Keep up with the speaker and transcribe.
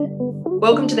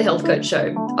Welcome to the Health Coach Show,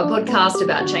 a podcast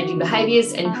about changing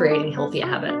behaviours and creating healthier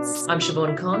habits. I'm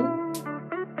Siobhan Conn.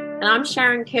 And I'm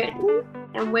Sharon Curtin,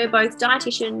 and we're both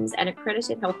dietitians and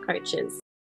accredited health coaches.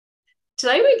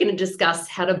 Today we're going to discuss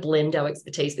how to blend our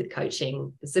expertise with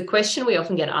coaching. The question we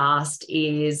often get asked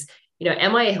is,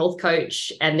 am I a health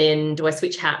coach and then do I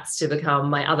switch hats to become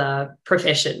my other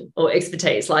profession or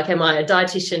expertise? Like, am I a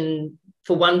dietitian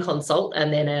for one consult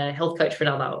and then a health coach for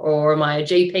another? Or am I a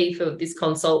GP for this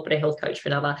consult but a health coach for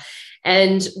another?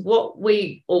 And what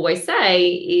we always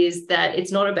say is that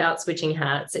it's not about switching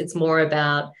hats. It's more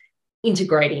about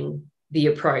integrating the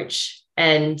approach.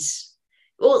 And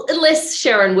well, unless,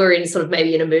 Sharon, we're in sort of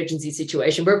maybe an emergency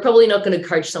situation, we're probably not going to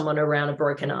coach someone around a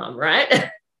broken arm,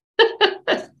 right?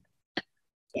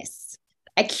 Yes.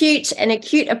 An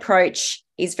acute approach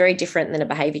is very different than a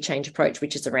behavior change approach,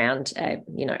 which is around,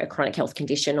 a chronic health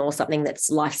condition or something that's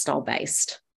lifestyle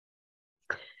based.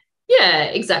 Yeah,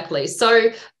 exactly.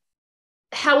 So,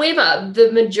 however,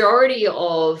 the majority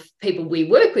of people we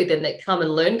work with and that come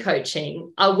and learn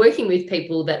coaching are working with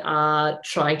people that are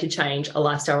trying to change a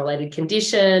lifestyle-related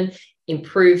condition,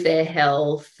 improve their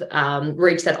health,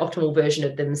 reach that optimal version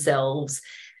of themselves.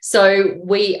 So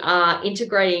we are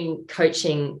integrating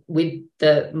coaching with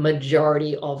the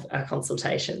majority of our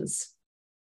consultations.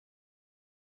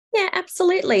 Yeah,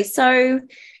 absolutely. So,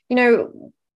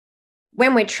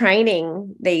 when we're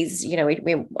training these,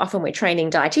 we're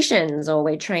training dietitians or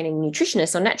we're training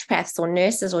nutritionists or naturopaths or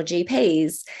nurses or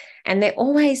GPs, and they're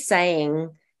always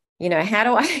saying, how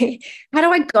do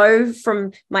I go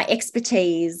from my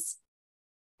expertise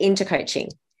into coaching?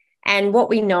 And what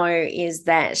we know is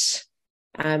that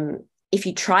if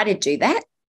you try to do that,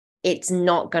 it's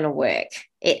not going to work.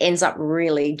 It ends up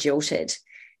really jilted.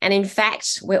 And in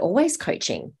fact, we're always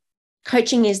coaching.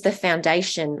 Coaching is the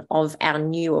foundation of our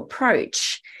new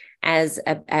approach as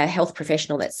a health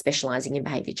professional that's specializing in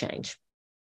behavior change.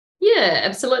 Yeah,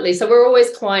 absolutely. So we're always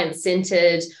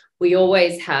client-centered. We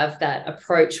always have that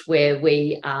approach where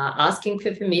we are asking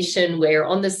for permission. We're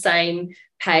on the same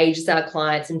page as our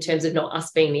clients in terms of not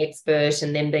us being the expert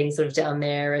and them being sort of down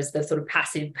there as the sort of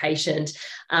passive patient.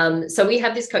 So we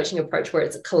have this coaching approach where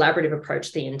it's a collaborative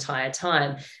approach the entire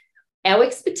time. Our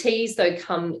expertise, though,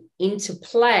 come into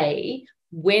play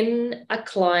when a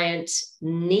client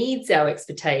needs our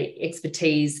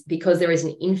expertise because there is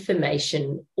an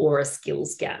information or a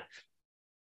skills gap.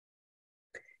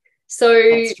 So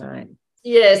that's right.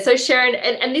 Yeah. So Sharon,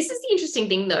 and this is the interesting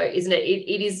thing though, isn't it?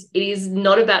 It is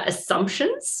not about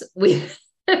assumptions with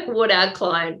what our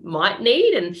client might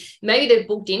need. And maybe they've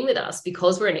booked in with us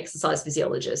because we're an exercise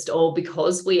physiologist or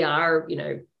because we are,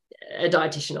 a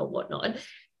dietitian or whatnot.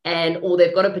 Or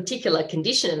they've got a particular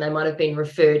condition and they might have been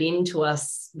referred in to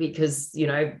us because,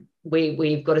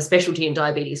 we've got a specialty in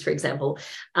diabetes, for example.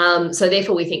 So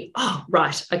therefore we think, oh,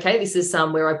 right, okay, this is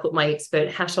where I put my expert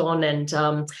hat on and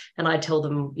I tell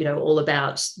them, all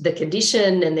about the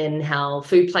condition and then how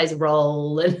food plays a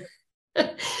role. And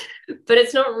but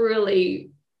it's not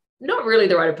really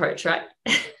the right approach, right?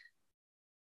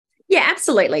 Yeah,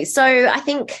 absolutely. So I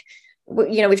think,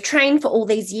 we've trained for all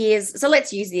these years. So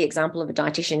let's use the example of a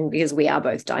dietitian because we are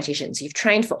both dietitians. You've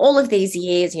trained for all of these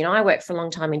years. I worked for a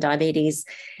long time in diabetes,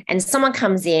 and someone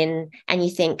comes in and you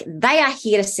think they are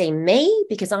here to see me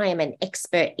because I am an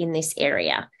expert in this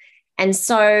area. And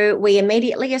so we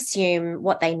immediately assume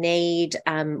what they need.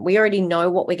 We already know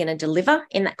what we're going to deliver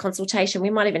in that consultation. We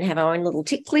might even have our own little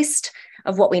tick list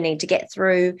of what we need to get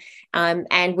through,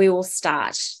 and we will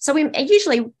start. So we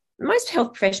usually, most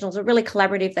health professionals are really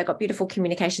collaborative. They've got beautiful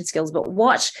communication skills. But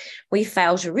what we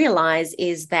fail to realize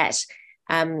is that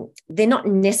they're not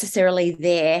necessarily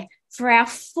there for our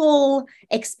full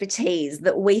expertise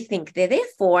that we think they're there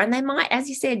for. And they might, as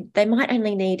you said, they might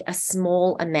only need a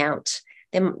small amount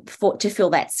to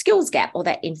fill that skills gap or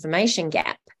that information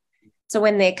gap. So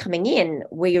when they're coming in,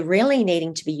 we're really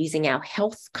needing to be using our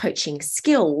health coaching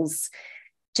skills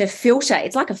to filter.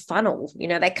 It's like a funnel,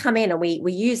 they come in and we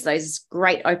use those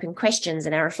great open questions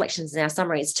and our reflections and our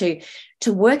summaries to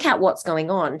work out what's going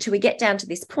on till we get down to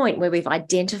this point where we've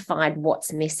identified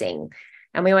what's missing.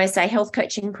 And we always say health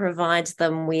coaching provides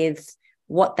them with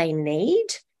what they need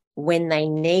when they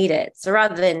need it. So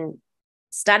rather than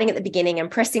starting at the beginning and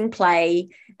pressing play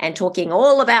and talking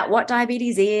all about what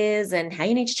diabetes is and how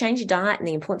you need to change your diet and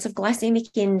the importance of glycemic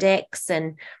index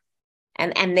and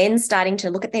then starting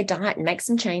to look at their diet and make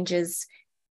some changes,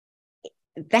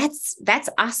 that's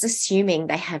us assuming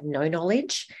they have no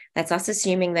knowledge. That's us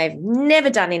assuming they've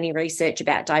never done any research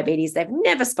about diabetes. They've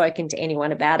never spoken to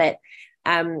anyone about it.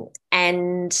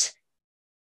 And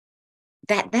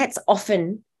that's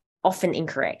often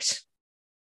incorrect.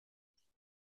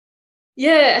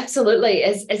 Yeah, absolutely.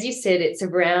 As you said, it's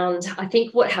around, I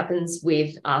think what happens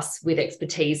with us with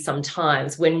expertise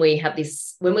sometimes when we've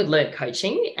learned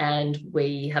coaching and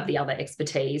we have the other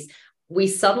expertise, we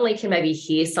suddenly can maybe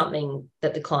hear something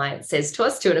that the client says to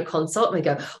us during a consult, and we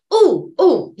go,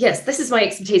 oh, yes, this is my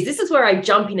expertise. This is where I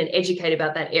jump in and educate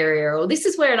about that area, or this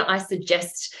is where I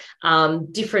suggest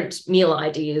different meal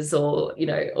ideas, or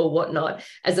or whatnot,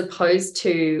 as opposed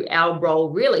to our role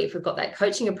really, if we've got that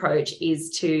coaching approach,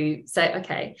 is to say,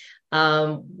 okay,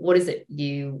 what is it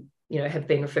you have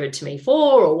been referred to me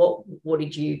for, or what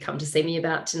did you come to see me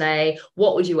about today?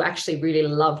 What would you actually really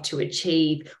love to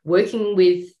achieve working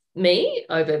with me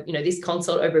over this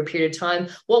consult over a period of time?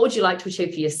 What would you like to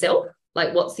achieve for yourself?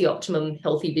 Like, what's the optimum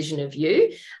healthy vision of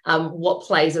you? What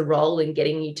plays a role in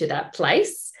getting you to that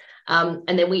place? And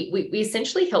then we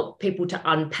essentially help people to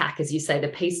unpack, as you say, the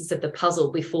pieces of the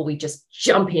puzzle before we just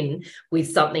jump in with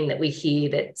something that we hear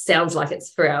that sounds like it's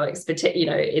for our expertise,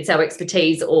 it's our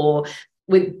expertise, or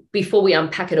before we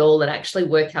unpack it all and actually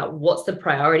work out what's the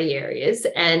priority areas.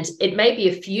 And it may be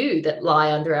a few that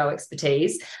lie under our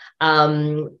expertise.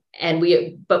 And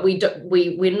we're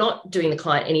not doing the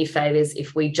client any favors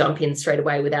if we jump in straight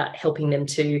away without helping them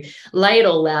to lay it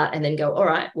all out and then go, all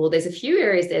right, well, there's a few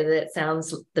areas there that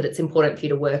sounds that it's important for you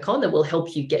to work on that will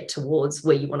help you get towards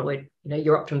where you want to,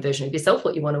 your optimum version of yourself,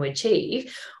 what you want to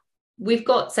achieve. We've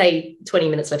got, say, 20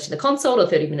 minutes left in the consult or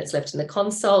 30 minutes left in the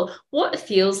consult. What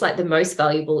feels like the most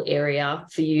valuable area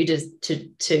for you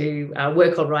to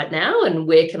work on right now, and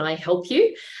where can I help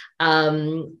you?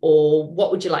 Or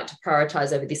what would you like to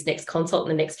prioritize over this next consult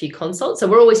and the next few consults? So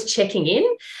we're always checking in.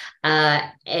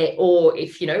 Or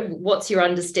if, what's your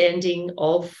understanding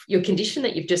of your condition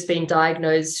that you've just been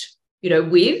diagnosed,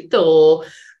 with, or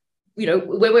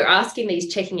when we're asking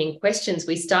these checking in questions,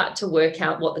 we start to work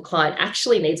out what the client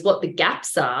actually needs, what the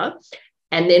gaps are,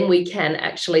 and then we can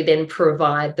actually then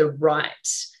provide the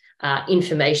right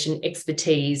information,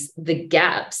 expertise, the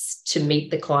gaps to meet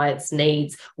the client's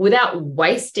needs without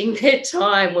wasting their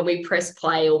time when we press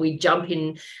play or we jump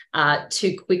in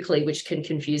too quickly, which can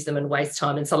confuse them and waste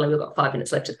time. And suddenly we've got 5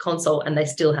 minutes left at consult and they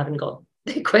still haven't got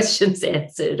their questions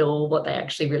answered or what they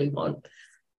actually really want.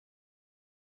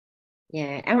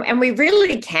 Yeah, and we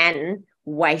really can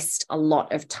waste a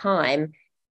lot of time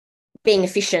being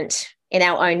efficient in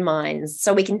our own minds.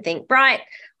 So we can think, right,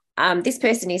 this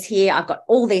person is here. I've got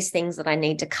all these things that I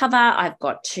need to cover. I've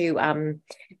got to,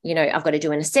 I've got to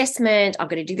do an assessment. I've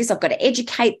got to do this. I've got to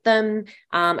educate them,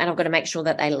 and I've got to make sure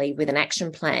that they leave with an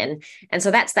action plan. And so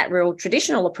that's that real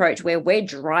traditional approach where we're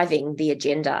driving the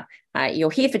agenda. You're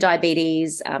here for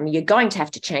diabetes. You're going to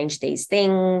have to change these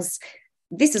things.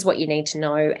 This is what you need to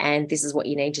know, and this is what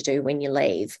you need to do when you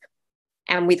leave.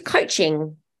 And with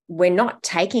coaching, we're not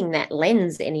taking that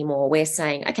lens anymore. We're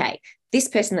saying, okay, this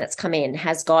person that's come in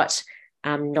has got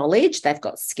knowledge, they've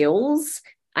got skills.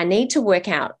 I need to work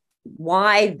out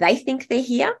why they think they're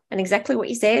here and exactly what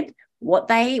you said, what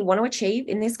they want to achieve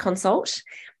in this consult.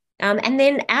 And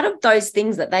then out of those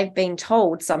things that they've been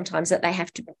told sometimes that they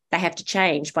have to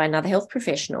change by another health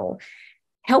professional,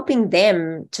 helping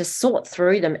them to sort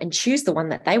through them and choose the one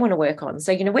that they want to work on.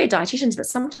 So, we're dietitians, but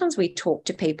sometimes we talk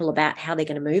to people about how they're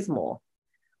going to move more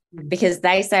because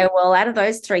they say, well, out of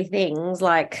those 3 things,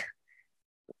 like,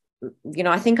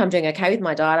 I think I'm doing okay with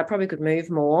my diet. I probably could move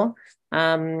more.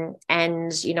 And,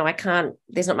 I can't,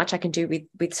 there's not much I can do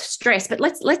with stress, but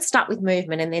let's start with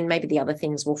movement and then maybe the other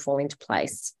things will fall into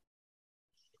place.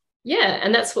 Yeah.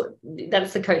 And that's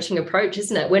the coaching approach,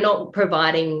 isn't it? We're not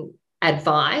providing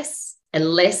advice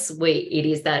unless it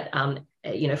is that,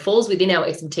 falls within our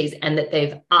expertise and that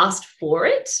they've asked for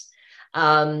it.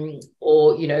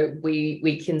 Or,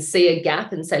 we can see a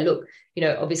gap and say, look,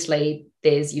 obviously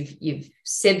you've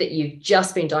said that you've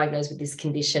just been diagnosed with this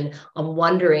condition. I'm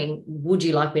wondering, would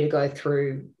you like me to go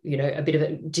through, a bit of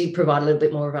it, to provide a little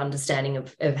bit more of understanding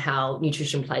of how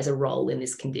nutrition plays a role in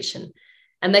this condition?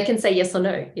 And they can say yes or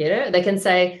no. They can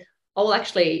say, oh, well,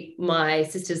 actually, my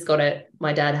sister's got it,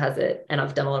 my dad has it, and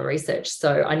I've done a lot of research.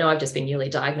 So I know I've just been newly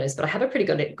diagnosed, but I have a pretty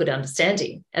good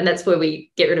understanding. And that's where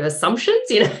we get rid of assumptions,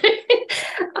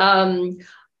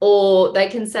 or they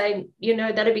can say,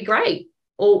 that'd be great.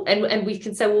 Or and we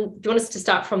can say, well, do you want us to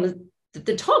start from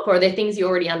the top, or are there things you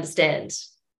already understand?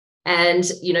 And,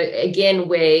 again,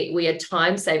 we are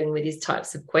time saving with these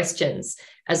types of questions,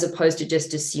 as opposed to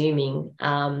just assuming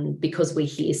because we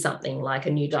hear something like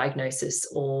a new diagnosis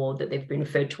or that they've been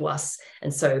referred to us.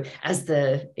 And so as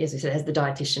we said, as the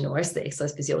dietitian or as the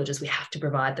exercise physiologist, we have to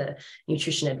provide the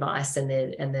nutrition advice and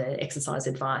the exercise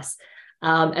advice,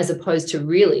 as opposed to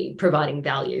really providing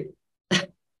value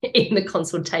in the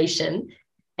consultation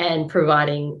and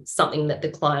providing something that the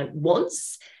client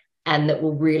wants, and that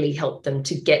will really help them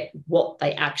to get what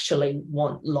they actually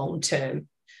want long term.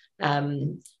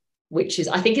 Which is,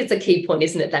 I think it's a key point,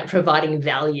 isn't it? That providing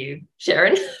value,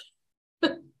 Sharon.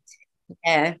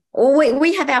 Yeah. Or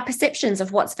we have our perceptions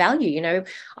of what's value. You know,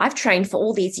 I've trained for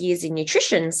all these years in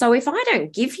nutrition. So if I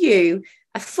don't give you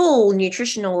a full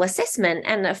nutritional assessment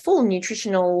and a full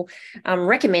nutritional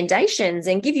recommendations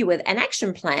and give you an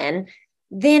action plan,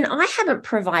 then I haven't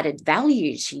provided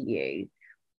value to you.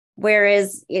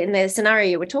 Whereas in the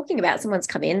scenario we're talking about, someone's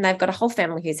come in, they've got a whole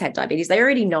family who's had diabetes. They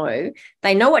already know,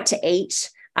 they know what to eat.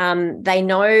 They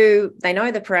know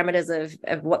the parameters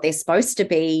of what they're supposed to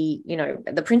be, you know,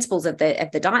 the principles of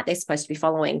the diet they're supposed to be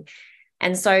following.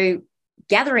 And so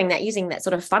gathering that, using that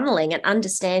sort of funneling and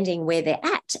understanding where they're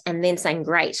at, and then saying,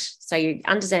 great, so you're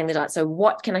understanding the diet. So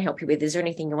what can I help you with? Is there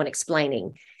anything you want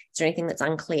explaining? Is there anything that's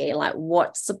unclear? Like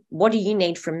what do you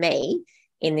need from me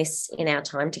in our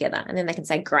time together? And then they can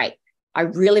say, great, I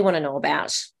really want to know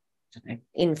about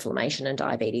inflammation and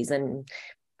diabetes, and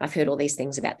I've heard all these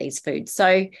things about these foods.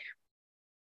 So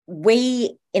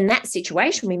in that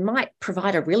situation, we might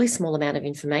provide a really small amount of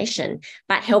information,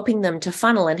 but helping them to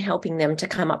funnel and helping them to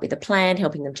come up with a plan,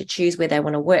 helping them to choose where they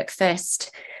want to work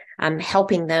first,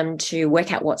 helping them to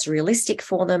work out what's realistic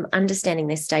for them, understanding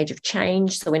their stage of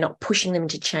change. So we're not pushing them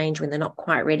to change when they're not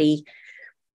quite ready.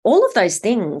 All of those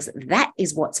things, that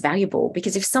is what's valuable,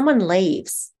 because if someone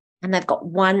leaves and they've got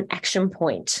one action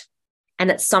point and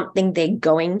it's something they're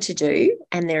going to do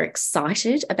and they're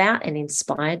excited about and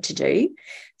inspired to do,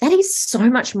 that is so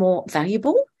much more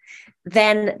valuable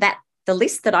than the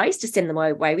list that I used to send them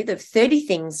away with of 30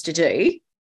 things to do,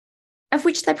 of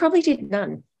which they probably did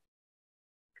none.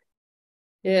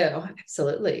 Yeah,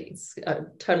 absolutely. It's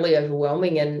totally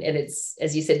overwhelming. And it's,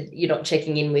 as you said, you're not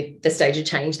checking in with the stage of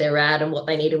change they're at and what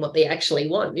they need and what they actually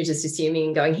want. You're just assuming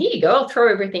and going, here you go, I'll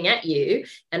throw everything at you.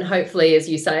 And hopefully, as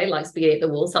you say, like spaghetti at the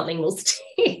wall, something will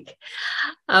stick.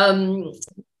 You know,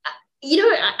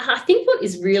 I think what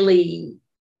is really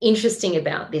interesting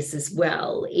about this as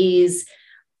well is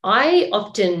I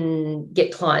often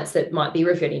get clients that might be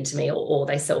referred in to me or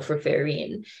they self-refer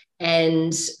in.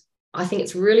 And I think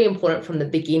it's really important from the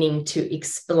beginning to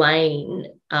explain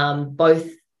both,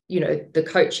 you know, the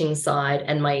coaching side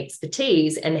and my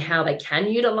expertise and how they can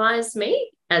utilize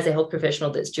me as a health professional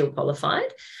that's dual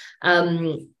qualified.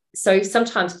 So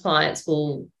sometimes clients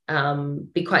will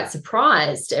be quite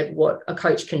surprised at what a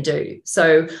coach can do.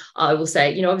 So I will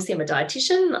say, you know, obviously I'm a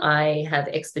dietitian. I have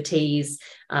expertise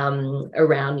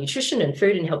around nutrition and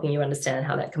food and helping you understand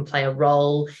how that can play a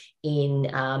role in,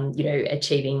 you know,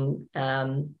 achieving,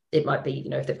 it might be, you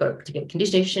know, if they've got a particular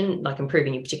condition, like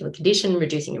improving a particular condition,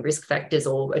 reducing your risk factors,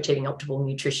 or achieving optimal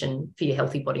nutrition for your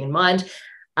healthy body and mind.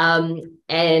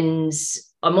 And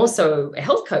I'm also a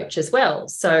health coach as well.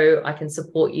 So I can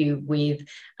support you with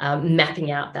mapping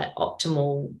out that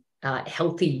optimal,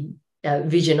 healthy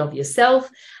vision of yourself,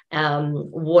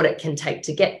 what it can take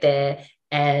to get there,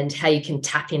 and how you can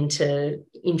tap into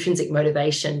intrinsic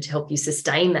motivation to help you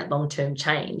sustain that long-term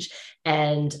change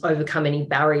and overcome any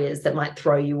barriers that might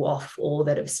throw you off or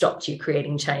that have stopped you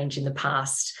creating change in the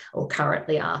past or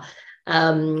currently are.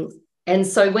 And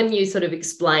so when you sort of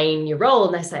explain your role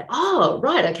and they say, oh,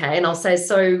 right, okay. And I'll say,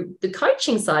 so the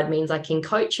coaching side means I can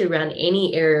coach you around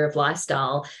any area of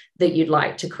lifestyle that you'd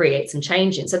like to create some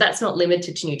change in. So that's not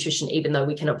limited to nutrition, even though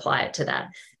we can apply it to that.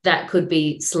 That could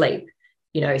be sleep,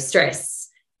 you know, stress,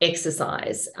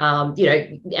 exercise, you know,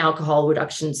 alcohol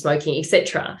reduction, smoking,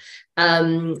 etc.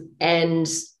 And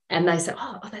they say,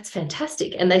 oh, that's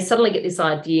fantastic. And they suddenly get this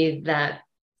idea that,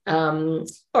 all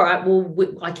right,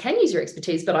 well, I can use your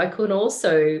expertise, but I could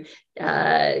also, you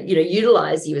know,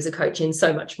 utilize you as a coach in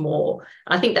so much more.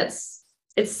 I think it's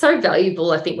so valuable.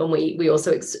 I think when we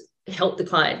also help the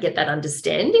client get that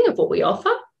understanding of what we offer.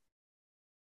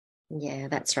 Yeah,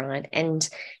 that's right. And,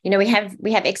 you know, we have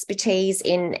expertise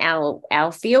in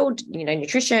our field, you know,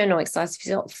 nutrition or exercise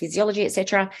physiology,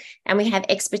 etc. And we have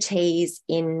expertise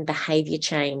in behavior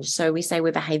change. So we say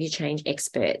we're behavior change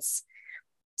experts.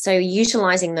 So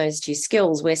utilizing those two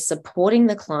skills, we're supporting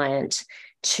the client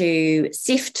to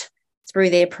sift through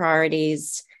their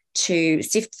priorities, to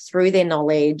sift through their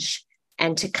knowledge,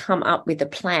 and to come up with a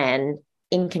plan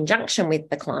in conjunction with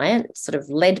the client, sort of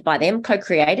led by them,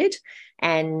 co-created.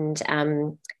 And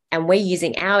we're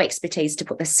using our expertise to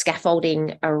put the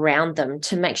scaffolding around them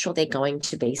to make sure they're going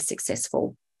to be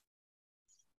successful.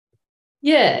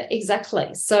 Yeah,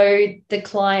 exactly. So the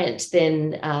client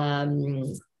then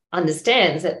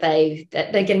understands that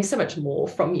they're getting so much more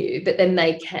from you, but then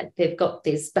they've got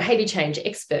this behavior change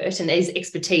expert and there's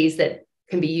expertise that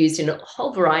can be used in a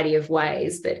whole variety of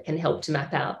ways that can help to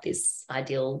map out this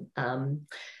ideal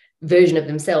version of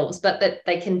themselves, but that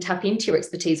they can tap into your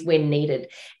expertise when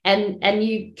needed. And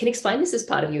you can explain this as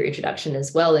part of your introduction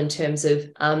as well, in terms of,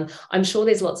 I'm sure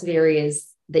there's lots of areas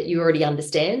that you already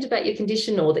understand about your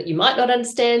condition, or that you might not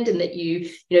understand, and that you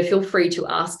feel free to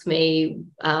ask me,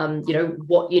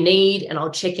 what you need, and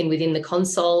I'll check in within the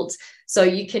consult. So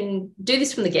you can do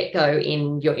this from the get-go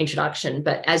in your introduction,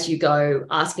 but as you go,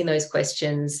 asking those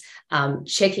questions,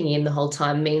 checking in the whole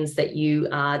time, means that you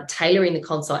are tailoring the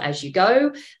consult as you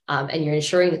go, and you're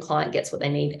ensuring the client gets what they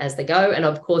need as they go. And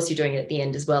of course, you're doing it at the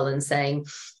end as well, and saying,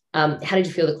 how did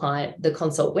you feel the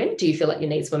consult went? Do you feel like your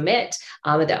needs were met?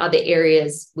 Are there other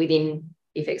areas within,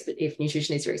 if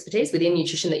nutrition is your expertise, within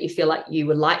nutrition that you feel like you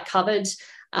would like covered,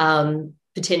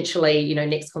 potentially,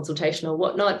 next consultation or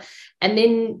whatnot? And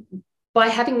then by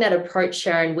having that approach,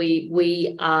 Sharon,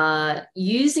 we are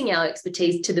using our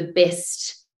expertise to the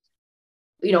best,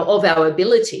 of our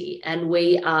ability, and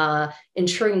we are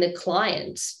ensuring the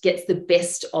client gets the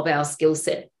best of our skill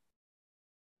set.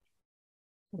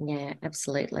 Yeah,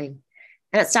 absolutely.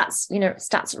 And it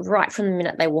starts right from the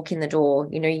minute they walk in the door,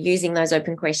 using those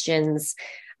open questions.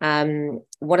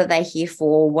 What are they here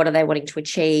for? What are they wanting to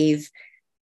achieve?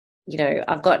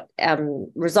 I've got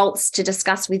results to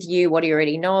discuss with you. What do you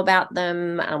already know about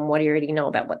them? What do you already know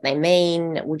about what they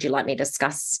mean? Would you like me to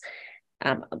discuss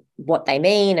what they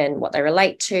mean and what they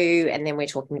relate to? And then we're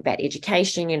talking about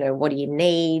education. What do you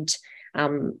need?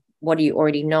 What do you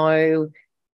already know?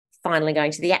 Finally,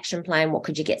 going to the action plan. What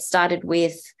could you get started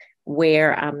with?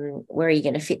 Where are you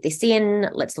going to fit this in?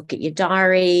 Let's look at your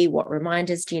diary. What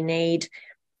reminders do you need?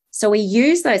 So we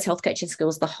use those health coaching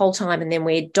skills the whole time, and then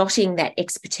we're dotting that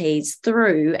expertise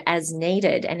through as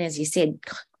needed. And as you said,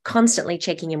 constantly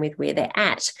checking in with where they're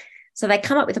at. So they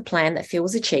come up with a plan that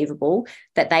feels achievable,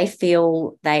 that they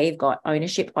feel they've got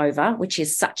ownership over, which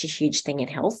is such a huge thing in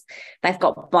health. They've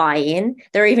got buy-in.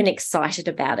 They're even excited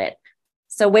about it.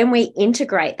 So when we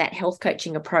integrate that health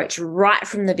coaching approach right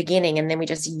from the beginning, and then we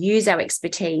just use our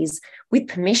expertise with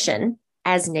permission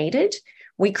as needed,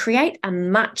 we create a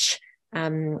much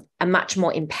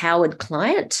more empowered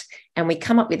client, and we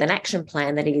come up with an action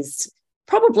plan that is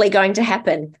probably going to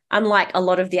happen, unlike a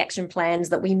lot of the action plans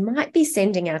that we might be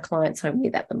sending our clients home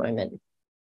with at the moment.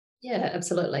 Yeah,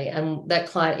 absolutely. And that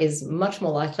client is much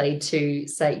more likely to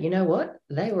say, you know what,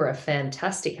 they were a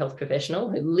fantastic health professional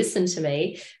who listened to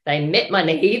me. They met my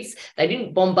needs. They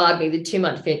didn't bombard me with too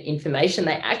much information.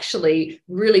 They actually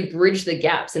really bridged the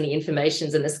gaps in the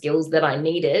informations and the skills that I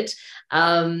needed.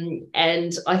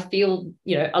 And I feel,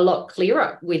 a lot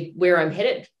clearer with where I'm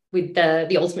headed, with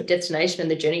the ultimate destination and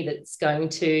the journey that's going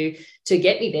to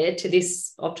get me there, to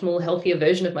this optimal, healthier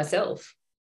version of myself.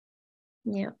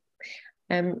 Yeah.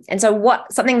 And so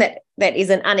something that is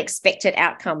an unexpected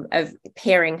outcome of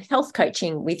pairing health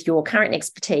coaching with your current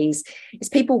expertise is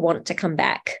people want to come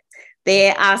back.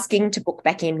 They're asking to book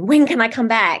back in. When can I come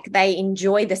back? They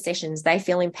enjoy the sessions. They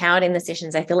feel empowered in the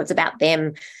sessions. They feel it's about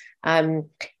them.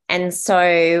 And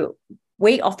so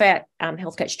we offer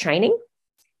health coach training,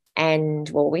 and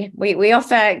we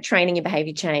offer training in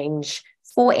behavior change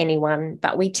for anyone,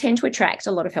 but we tend to attract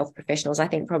a lot of health professionals, I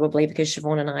think probably because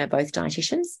Siobhan and I are both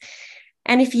dietitians.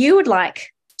 And if you would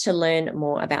like to learn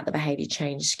more about the behavior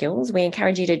change skills, we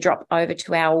encourage you to drop over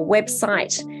to our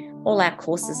website. All our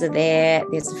courses are there.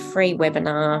 There's a free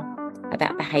webinar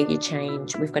about behavior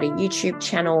change. We've got a YouTube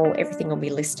channel. Everything will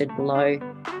be listed below.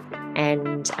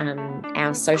 And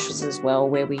our socials as well,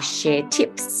 where we share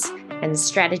tips and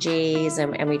strategies,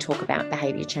 and we talk about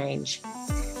behavior change.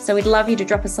 So we'd love you to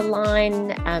drop us a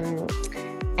line,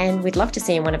 and we'd love to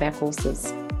see you in one of our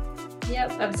courses.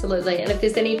 Yep, absolutely. And if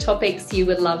there's any topics you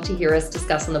would love to hear us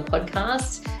discuss on the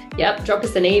podcast, drop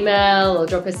us an email or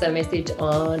drop us a message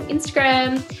on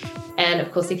Instagram. And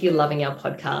of course, if you're loving our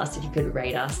podcast, if you could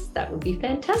rate us, that would be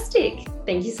fantastic.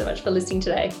 Thank you so much for listening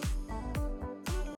today.